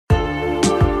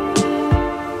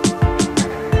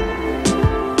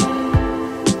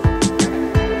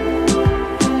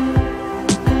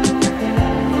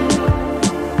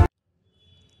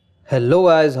Hello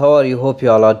guys, how are you? Hope you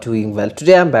all are doing well.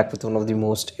 Today I'm back with one of the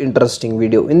most interesting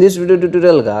video. In this video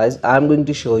tutorial guys, I'm going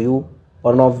to show you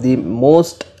one of the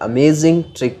most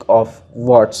amazing trick of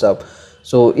WhatsApp.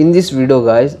 So in this video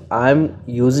guys, I'm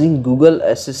using Google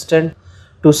Assistant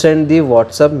to send the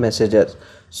WhatsApp messages.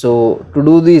 So to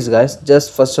do this guys,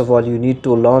 just first of all you need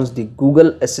to launch the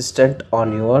Google Assistant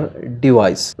on your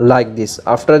device like this.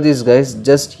 After this guys,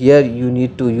 just here you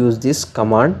need to use this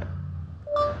command,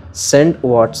 send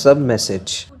WhatsApp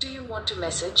message. Who do you want to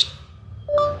message?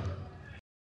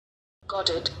 Got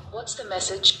it. What's the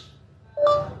message?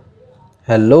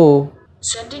 Hello.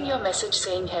 Sending your message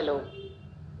saying hello.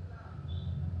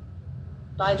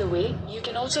 By the way, you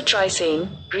can also try saying,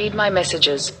 read my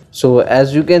messages. So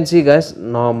as you can see guys,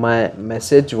 now my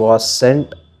message was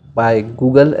sent by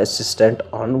Google Assistant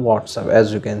on WhatsApp,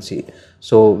 as you can see.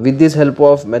 So with this help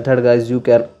of method guys, you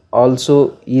can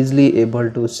also easily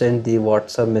able to send the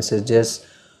WhatsApp messages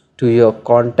to your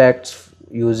contacts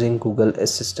using Google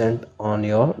Assistant on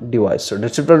your device. So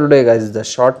that's it for today guys. It's the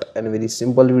short and very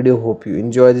simple video. Hope you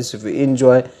enjoy this. If you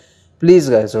enjoy, please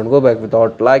guys don't go back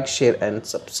without like, share and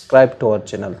subscribe to our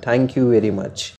channel. Thank you very much.